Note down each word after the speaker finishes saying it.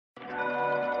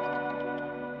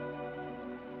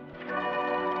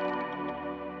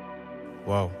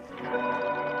Whoa.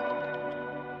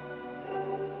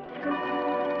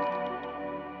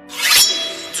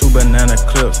 Two banana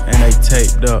clips and they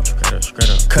taped up. Straight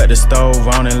up. Cut the stove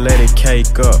on and let it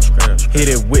cake up. Hit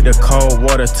it with the cold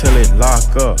water till it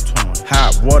lock up.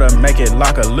 Hot water make it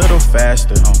lock a little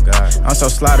faster. Oh God. I'm so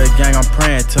slaughter gang, I'm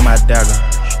praying to my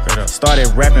dagger. Started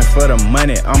rapping for the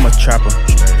money, I'm a trapper.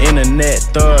 Internet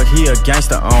thug, he a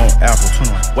gangster on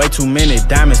Apple. Way too many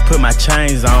diamonds, put my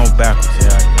chains on backwards.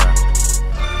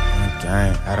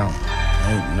 Gang,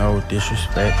 ain't no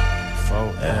disrespect.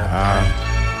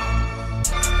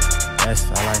 That's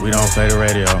all I know. We don't play the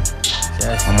radio.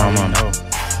 That's my mama.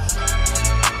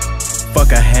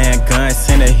 Fuck a handgun,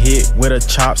 send a hit with a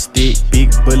chopstick.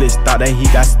 Big bullets, thought that he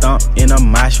got stumped in a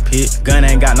mosh pit. Gun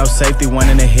ain't got no safety, one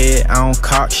in the head, I don't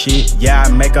cock shit. Yeah,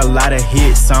 I make a lot of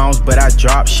hit songs, but I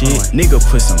drop shit. Nigga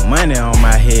put some money on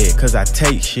my head, cause I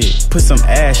take shit. Put some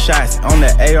ass shots on the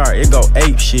AR, it go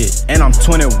ape shit. And I'm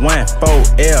 21,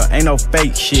 4L, ain't no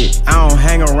fake shit. I don't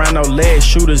hang around no leg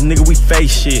shooters, nigga, we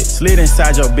face shit. Slid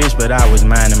inside your bitch, but I was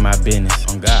minding my business.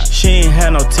 Oh God. She ain't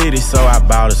had no titties, so I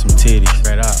bought her some titties.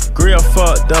 Straight up. Grill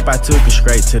fucked up, I took her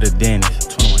straight to the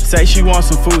dentist. Say she want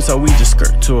some food, so we just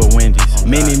skirt to a Wendy's.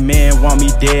 Many men want me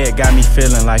dead, got me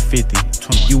feeling like 50.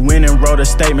 You went and wrote a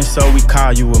statement, so we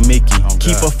call you a Mickey.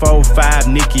 Keep a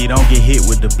 4-5 Nicky, don't get hit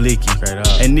with the blicky.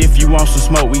 And if you want some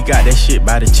smoke, we got that shit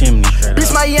by the chimney.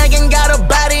 Bitch, my youngin' got a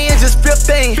body and just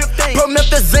 15.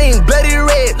 Promethazine, bloody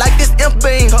red, like this imp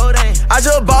beam. I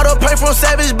just bought a paint from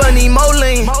Savage, but need more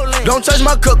lean. Don't touch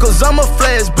my cook, cause I'm a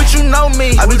flash, bitch, you know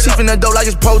me. I be chiefin' that dope like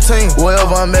it's protein.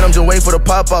 Wherever I'm at, I'm just waiting for the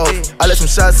pop off. I let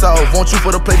some shots off, want you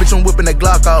for the play, bitch, I'm whipping that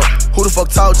Glock out. Who the fuck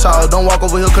talk y'all? Don't walk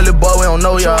over here, cause little boy, we don't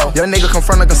know y'all. Young nigga come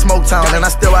from like a smoke town, and I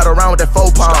still ride around with that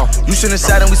 4 pound. You shouldn't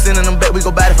shot and we sending them back, we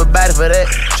go body for that.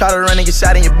 Try to run and get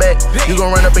shot in your back, you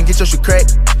gon' run up and get your shit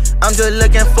cracked. I'm just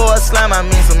looking for a slime, I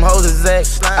mean some hoes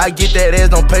exact. I get that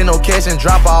ass, don't pay no cash and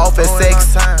drop her off at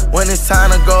sex. When it's time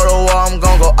to go to war, I'm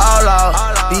gon' go all out.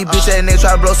 These bitch ass niggas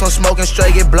try to blow some smoke and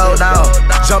straight get blowed down.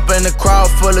 Jump in the crowd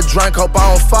full of drink, hope I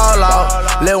don't fall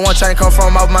out. Let one chain come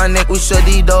from off my neck, we shut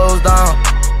these doors down.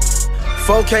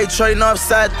 4K trading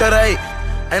upside 38.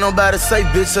 Ain't nobody say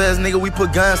bitch ass nigga, we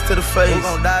put guns to the face. We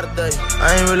gon' die today.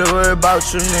 I ain't really worried about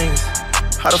you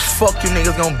niggas. How the fuck you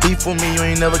niggas gon' beef with me? You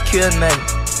ain't never killed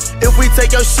nothing. If we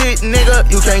take your shit, nigga,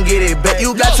 you can't get it back.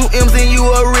 You got 2 M's and you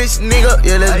a rich nigga,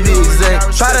 yeah, let's be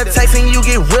exact. Try to text and you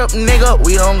get ripped, nigga,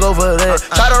 we don't go for that.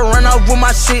 Try to run off with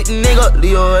my shit, nigga,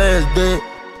 leave your ass dead.